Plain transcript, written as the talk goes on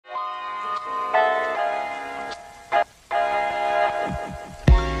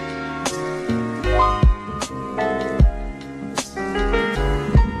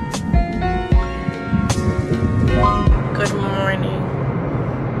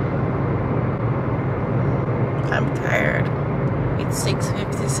tired. It's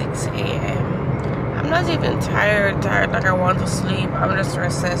 6:56 a.m. I'm not even tired like I want to sleep. I'm just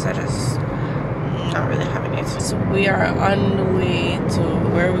restless. I just not really having it. So we are on the way to,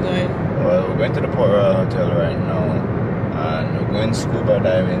 where are we going? Well, we're going to the Port Royal Hotel right now, and we're going scuba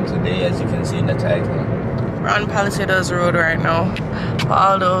diving today, as you can see in the title. We're on Palisades Road right now. For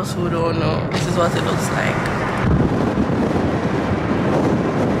all those who don't know, this is what it looks like.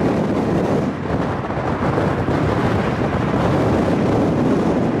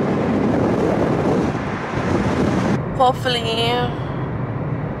 Hopefully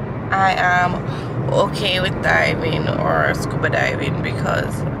I am okay with diving or scuba diving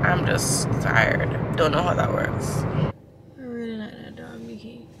because I'm just tired. Don't know how that works. I really like that dog,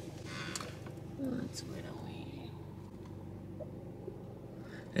 Mickey. Let's wait away.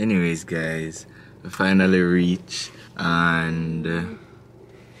 Anyways, guys, we finally reached, and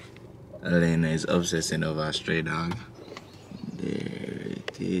Elena is obsessing over a stray dog. There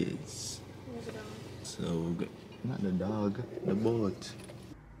it is. So, not the dog, the boat.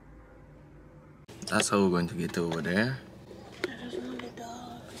 That's how we're going to get over there. I just want a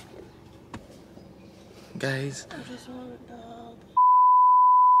dog. Guys, I just want a dog.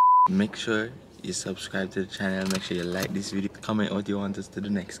 make sure you subscribe to the channel, make sure you like this video, comment what you want us to do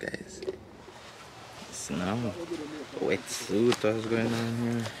next, guys. So now, wetsuit, what's going on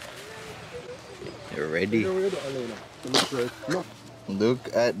here? You ready?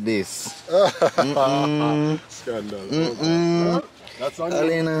 Look at this. Scandal. That's on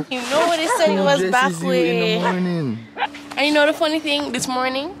Alena. You know what he said he was back in the with. morning. And you know the funny thing, this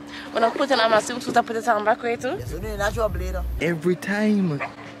morning, when I put on my swimsuit, I put it on back way too. Every time.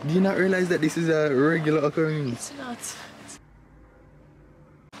 Do you not realize that this is a regular occurrence? It's not.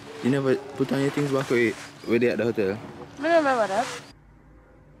 You never put on your things back way they at the hotel? I don't remember that.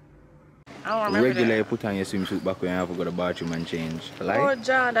 I don't remember Regularly that. put on your swimsuit back when you have to go to the bathroom and change. Like? Oh,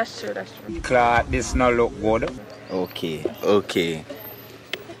 John, that's true, that's true. Clark, this not look good. Okay, okay.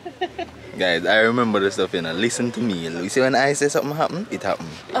 Guys, I remember the stuff, you know. Listen to me. You see when I say something happen, it happen.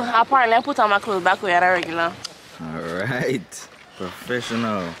 Apparently, I put on my clothes back way at a regular. Alright.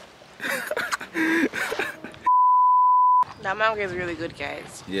 Professional. That mango is really good,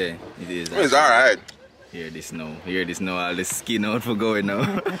 guys. Yeah, it is. It's alright. Hear this now. Hear this now. All the skin out for going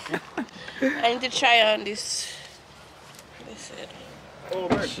now. I need to try on this. This it. Oh,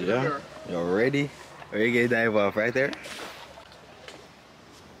 Yeah. You ready? Are you gonna dive off right there?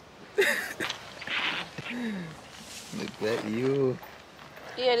 Look at you.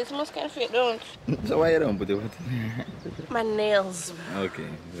 Yeah, this must kind of fit, don't? So why you don't put it in there? My nails. Okay,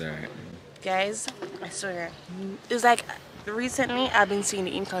 it's alright. Guys, I swear. It's like recently I've been seeing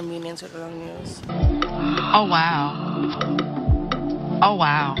the inconvenience with long nails. Oh wow. Oh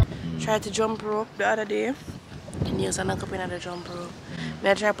wow. Tried to jump rope the other day. The nails are not up in the jump rope.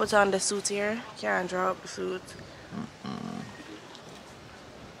 Then I try to put on the suit here. Can't draw up the suit.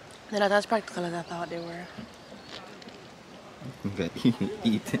 They're not as practical as I thought they were. Look at you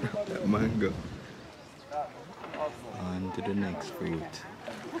eating up that mango. On to the next fruit.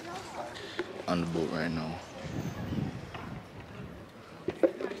 On the boat right now.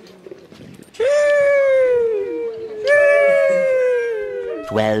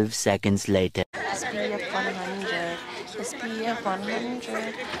 12 seconds later. SPF 100. SPF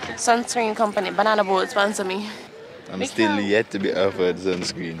 100. Sunscreen company. Banana Boat sponsor me. I'm still yet to be offered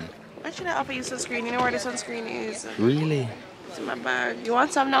sunscreen. Why should I offer you sunscreen? You know where the sunscreen is? Really? It's in my bag. You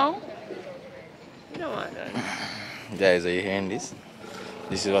want some now? You don't want that. Guys, are you hearing this?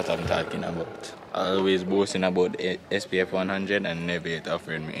 This is what I'm talking about. Always boasting about SPF 100 and never yet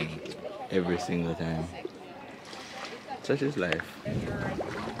offering me any. Every single time. Such is life.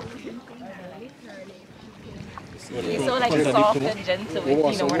 It's so like soft and gentle,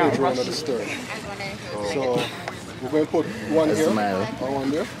 you know, we're not rushing. So we're going to put one A here. smile. Or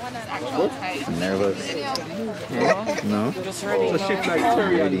one there. Nervous? No? Just ready. So shift like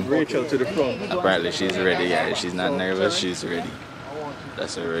Terry and Rachel to the front. Apparently she's ready, yeah. She's not nervous, she's ready.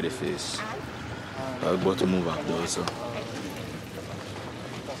 That's her ready face. I'm about to move up though, so.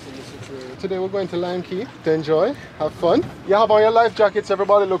 Today we're going to Lime Key to enjoy, have fun. You have on your life jackets,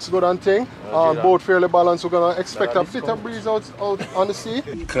 everybody looks good on thing. Boat fairly balanced, we're going to expect a bit of breeze out on the sea.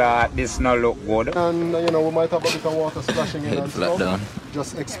 Clark, this not look good. And you know, we might have a bit of water splashing in Head and flat stuff. down.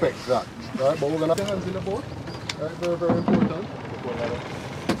 Just expect that. Right? But we're going to have the hands in the boat. Right? Very, very important.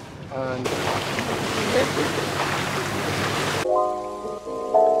 And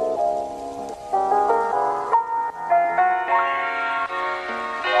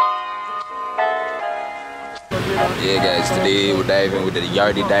yeah guys, today we're diving with the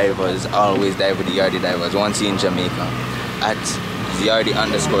Yardie Divers. Always dive with the Yardie Divers. Once in Jamaica at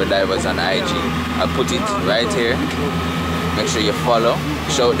Yardie_Divers on IG. I'll put it right here. Make sure you follow.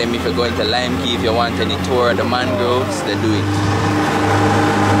 Show them if you're going to Lime Key, if you want any tour of the mangroves, then do it.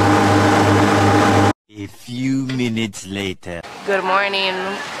 A few minutes later. Good morning,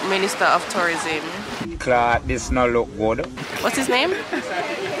 Minister of Tourism. Clark, this no look good. What's his name?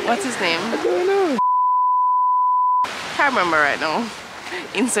 What's his name? I don't know. Can't remember right now.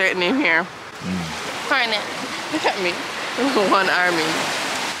 Insert name here. Currently, look at me. One army.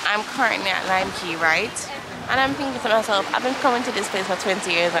 I'm currently at Lime Key, right? And I'm thinking to myself, I've been coming to this place for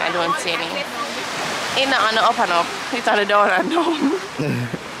 20 years and I don't see any. It's not on the up and up, it's on the down and down.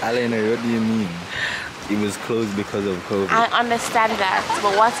 Alena, what do you mean? It was closed because of COVID. I understand that,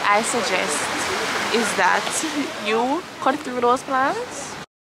 but what I suggest is that you cut through those plans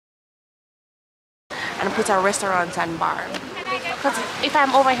and put a restaurant and bar. Because if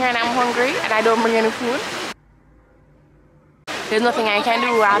I'm over here and I'm hungry and I don't bring any food, there's nothing I can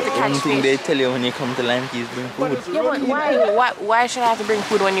do. I have to catch fish. One thing they tell you when you come to Lime Key is bring food. Yeah, but why should I have to bring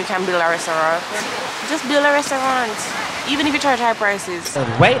food when you can build a restaurant? Just build a restaurant, even if you charge high prices.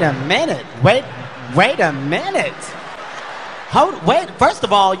 Wait a minute. Wait a minute. Wait, first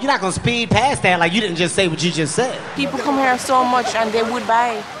of all, you're not gonna speed past that like you didn't just say what you just said. People come here so much and they would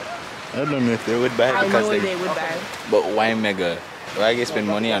buy. I don't know if they would buy because they would buy. But why mega? Why I spend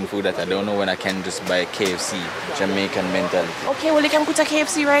money on food that I don't know when I can just buy KFC, Jamaican mentality. Okay, well you can put a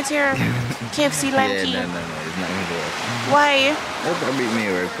KFC right here. KFC Lime Key. No, it's not gonna work. Why? That probably may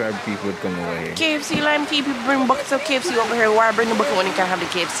work. Probably people would come over here. KFC Lime Key, people bring buckets of KFC over here. Why bring the bucket when you can have the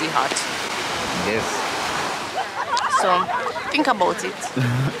KFC hot? Yes. So, think about it.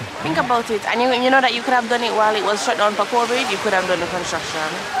 Think about it. And you know that you could have done it while it was shut down for COVID. You could have done the construction.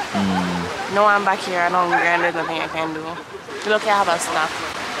 Now I'm back here and hungry and there's nothing I can do. Look, I have a snack.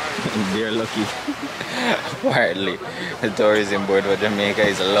 They're lucky. Partly. The tourism board for Jamaica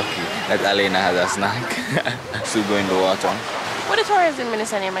is lucky that Alena has a snack. So go in the water. What is the tourism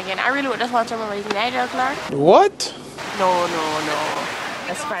minister name again? I really just want to remember his name. Nigel Clark? What? No.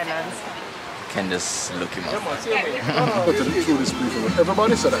 That's finance. Can just look him up. Go to the tourist briefing.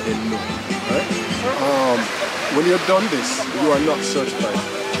 Everybody said that they know, right? When you've done this, you are not certified.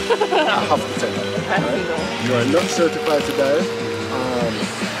 I have to tell you. Right? You are not certified to dive.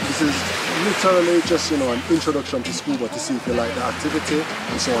 This is literally just, an introduction to scuba to see if you like the activity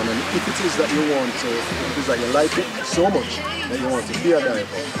and so on. And if it is that you want to, if it is that you like it so much that you want to be a diver,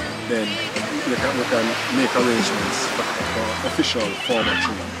 then we can make arrangements for official formal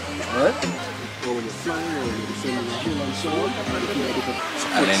training. Alright? When you're flying, or when you're sailing the hill and so on,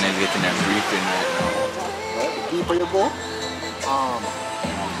 Alena is getting a briefing right now. Right? The deeper you go,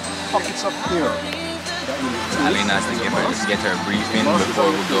 pockets up here. Alena has to get her briefing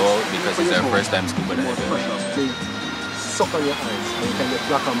before we go out because it's her first time scuba diving. They suck on your eyes and you can get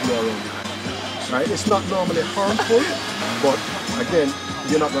black and blue around your eyes. Right? It's not normally harmful, but again,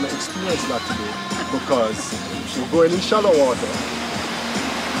 you're not going to experience that today because we're going in shallow water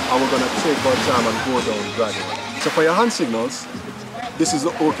and we're going to take our time and go down gradually. So for your hand signals, this is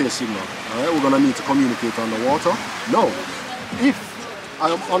the OK signal. All right? We're going to need to communicate on the water. Now, if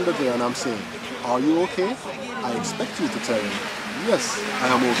I am under there and I'm saying, are you okay? I expect you to tell me, yes, I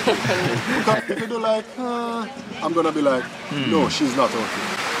am okay. Because if you do like, I'm going to be like, no, she's not okay.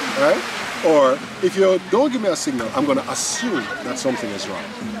 All right? Or if you don't give me a signal, I'm going to assume that something is wrong.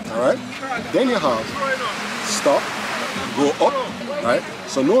 All right? Then you have stop, go up, right?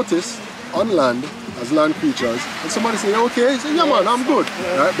 So notice on land, as land creatures, and somebody say, okay, say, yeah man, I'm good.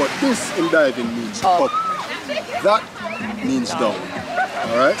 Right? But this in diving means up. That means down.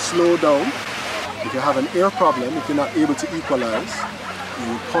 Alright, slow down. If you have an ear problem, if you're not able to equalize,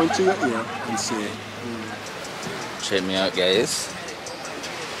 you point to your ear and say, Check me out, guys.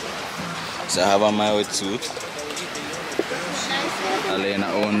 So I have on my wetsuit. Alena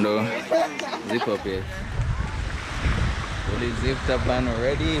Ondo. Zip up here. Fully zipped up and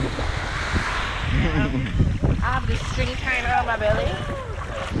ready. I have the string tied around my belly.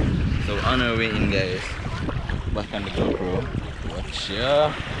 So on our way in, guys. Back on the GoPro. Watch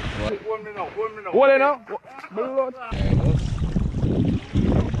ya. Hold it now. There it goes.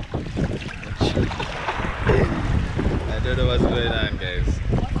 I don't know what's going on, guys.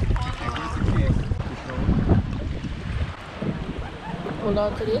 Hold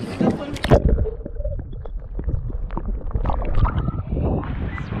on to this.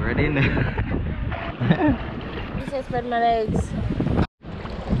 It's ready now. He said spread my legs.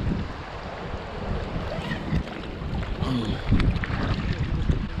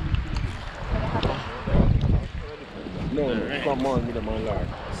 from morning with them on large.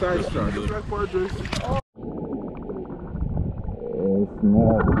 Side strap, just like for a dress.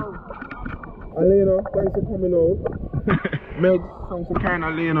 Alena, thanks for coming out. Meggs, thanks for kind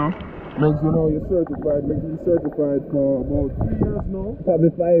of Alena. Meggs, you know you're certified. Meggs been certified for about 3 years now.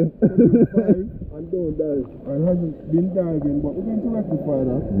 Probably 5. And don't dive. And hasn't been diving, but we're going to rectify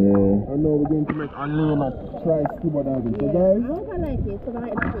that. Yeah. And now we're going to make Alena try scuba diving. So guys, I hope I like it, so I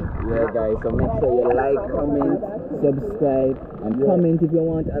like it. Yeah guys, so make sure you like, comment, subscribe, and comment if you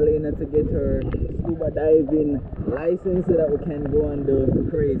want Alena to get her scuba diving license so that we can go and do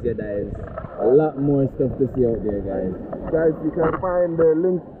crazy dives. A lot more stuff to see out there guys. Guys, you can find the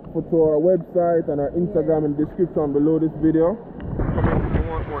link to our website and our Instagram in the description below this video. Comment if you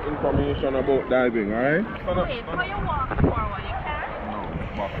want more information about diving, alright? Wait, so you walk forward, you can? No,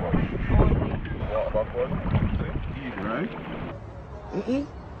 backward. Walk backward. Easy, right?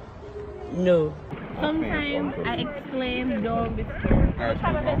 No. Sometimes I exclaim, don't be scared. I'm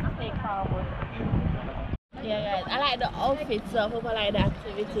trying my best to stay calm. Yeah, guys, I like the outfit, so I hope I like the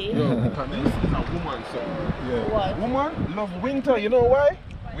activity. Yo, this is a woman, so. Yeah. What? Woman love winter, you know why?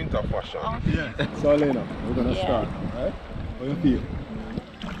 Winter fashion. Oh. Yeah. So Alena, we're gonna start, alright? How you feel?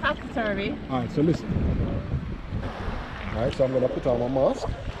 Sorry. Alright, so listen. Alright, so I'm gonna put on my mask.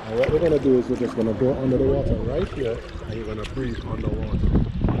 And what we're gonna do is we're just gonna go under the water right here, and you're gonna breathe underwater.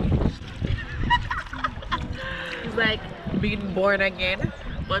 It's like being born again,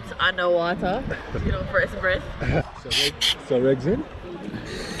 but underwater. You know, first breath. So legs in.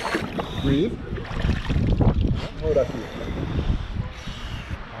 Breathe. Hold that here.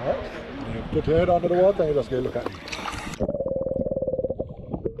 Alright. You put your head under the water and you just go look at me.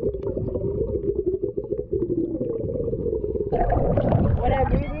 What I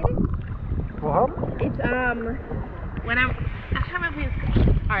breathe in? What? It's when I can't remember his.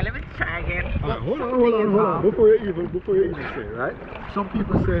 Alright, let me try again. Hold on. Before you even say, right? Some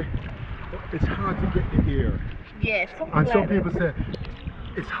people say it's hard to get the air. Yes. And some people say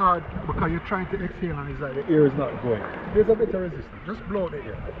it's hard because you're trying to exhale and it's like the air is not going. There's a bit of resistance. Just blow the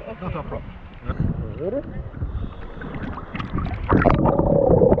air. Not a problem. Ready?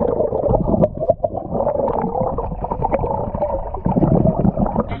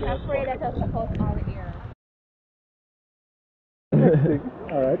 I'm afraid that I'll suck out all the air.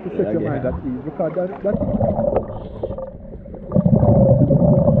 Alright, to set your mind at ease because that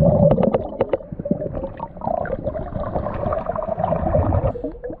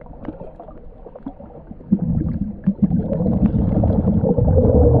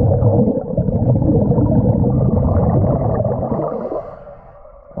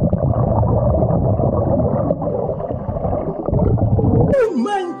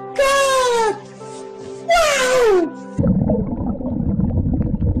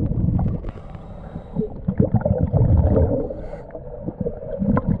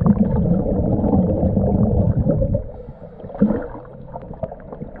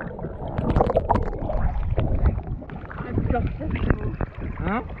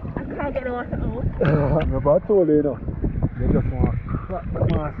I'm about to you know. They just want to crack the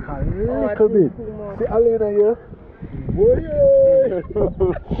mask a little bit. See Alena here?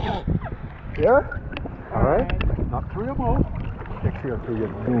 Yeah? Alright? Not through your mouth. Exhale through your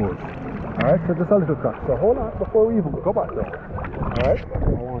nose. Alright, so just a little crack. So hold on before we even go back down. Alright? I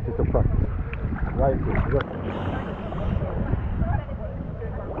want you to practice. Right here. Just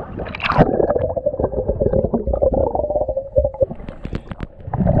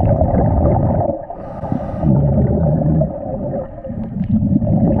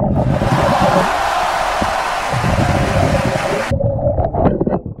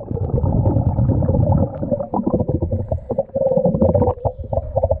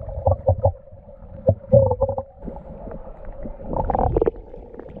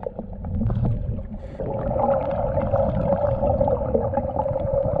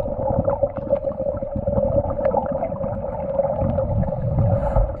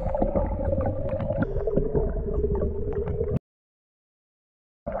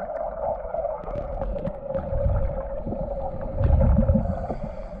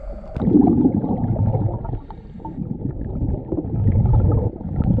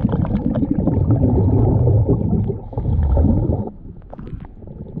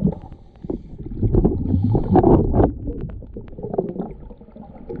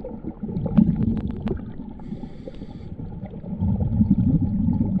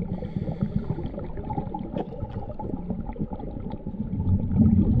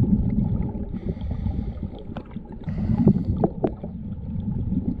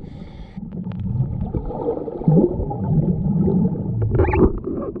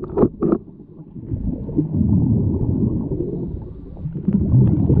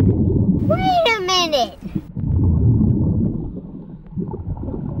minute.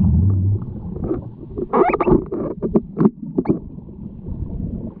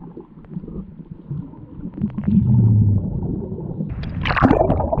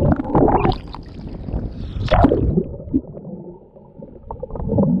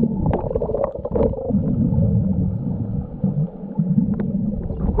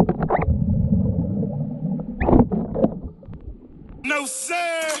 No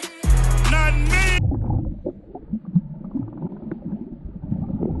sir, not me.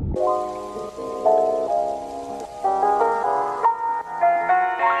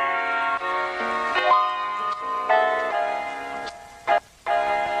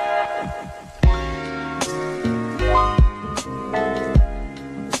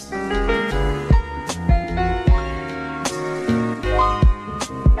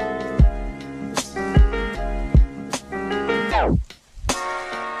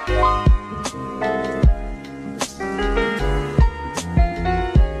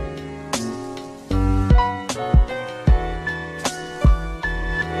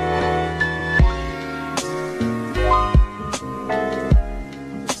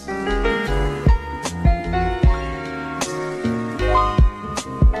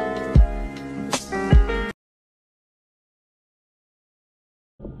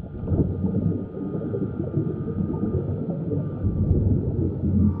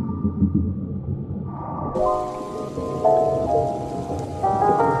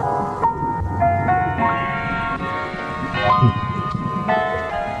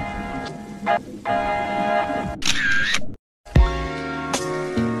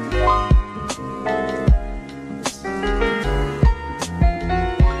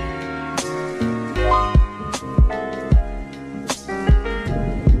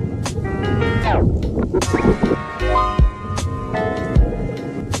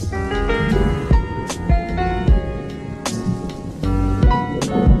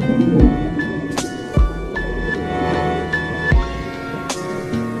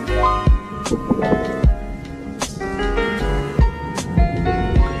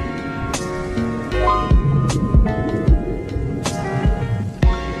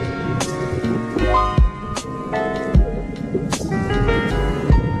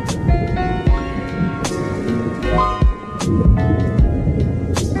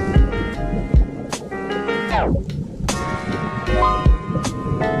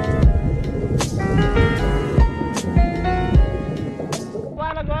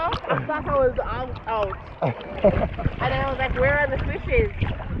 While ago, I thought I was out. And then I was like, where are the fishes?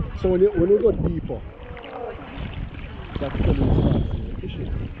 So when you go deeper, that's when you start seeing the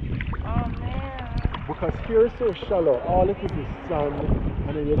fishing. Oh man. Because here is so shallow, all it is sand,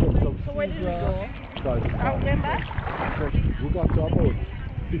 and then you get some So where did we go? Guys, Are we going back? we got to about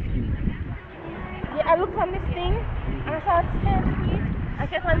 15. Yeah, I looked on this thing and I saw 10 feet. I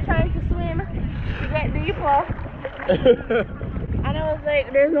kept on trying to swim to get deeper. And I was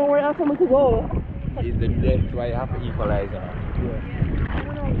like, there's nowhere else for me to go. Is the depth why you have to equalize on? Yeah. I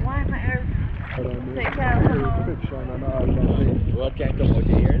don't know why my ears I don't know. take care of it. Friction and all that. What can come out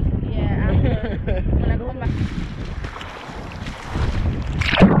your ears? Yeah, after when I come back.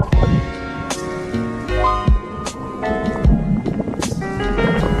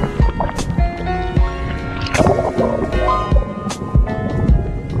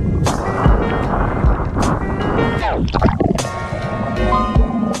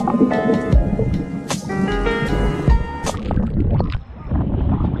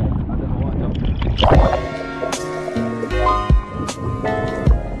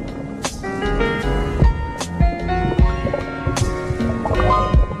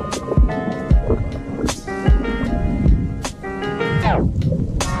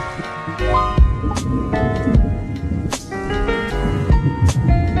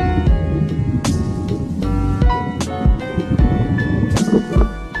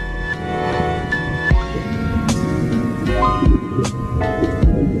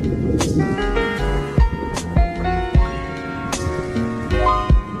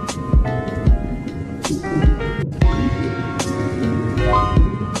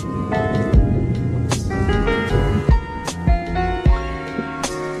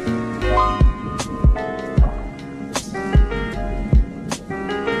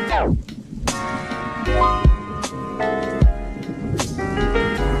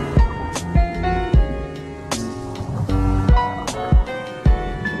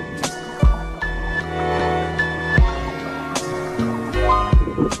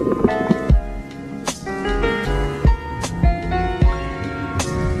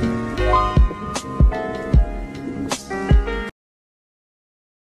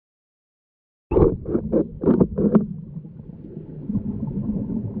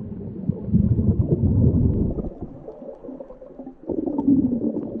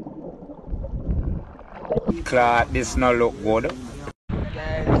 cloth, this not look good.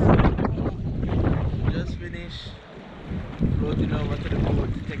 Guys, just finished floating over to the boat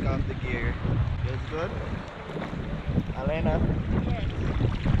to take off the gear. It's good? Alena? Yes.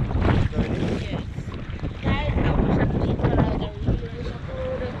 Ready? Yes. Guys, I wish I could eat what I really wish I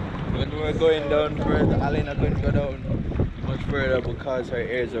could. When we're going down further, Alena couldn't go down much further because her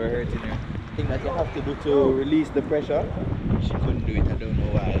ears were hurting her. Thing that you have to do to release the pressure, she couldn't do it, I don't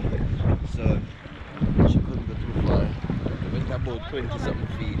know why. So she couldn't go too far. We went about 20 something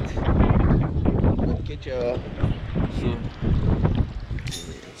feet. But catch her soon.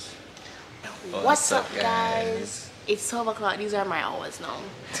 What's up, guys? It's 12 o'clock. These are my hours now.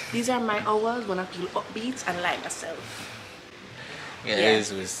 These are my hours when I feel upbeat and like myself.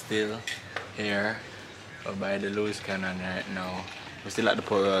 Guys, we're still here by the Lewis Cannon right now. We're still at the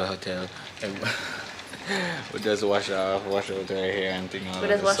Port Royal Hotel. We just wash out our hair and thing. We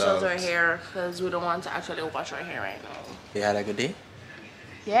just wash out our hair because we don't want to actually wash our hair right now. You had a good day?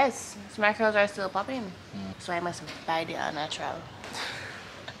 Yes, so my curls are still popping. So I must buy the all natural.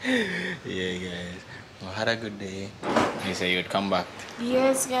 Yeah, guys. Well, had a good day. You say you'd come back.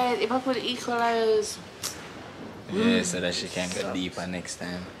 Yes, guys. If I put equalize. Yeah, so that she can go deeper next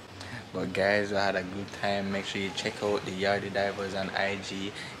time. But guys, we had a good time. Make sure you check out the Yardie Divers on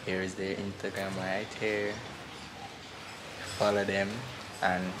IG. Here is their Instagram right here. Follow them.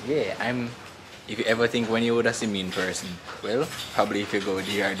 And yeah, if you ever think when you would have seen me in person, well, probably if you go with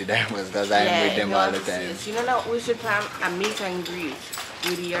the Yardie Divers because I'm with them all the time. You know that we should plan a meet and greet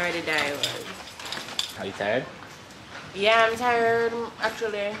with the Yardie Divers. Are you tired? Yeah, I'm tired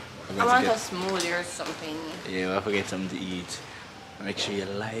actually. I want a smoothie or something. Yeah, we'll have to get something to eat. Make sure you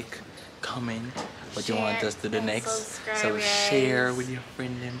like, comment what you want us to do next. So share with your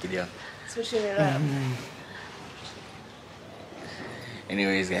friend them video. Switch it up.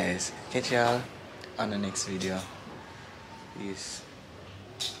 Anyways guys, catch y'all on the next video. Peace.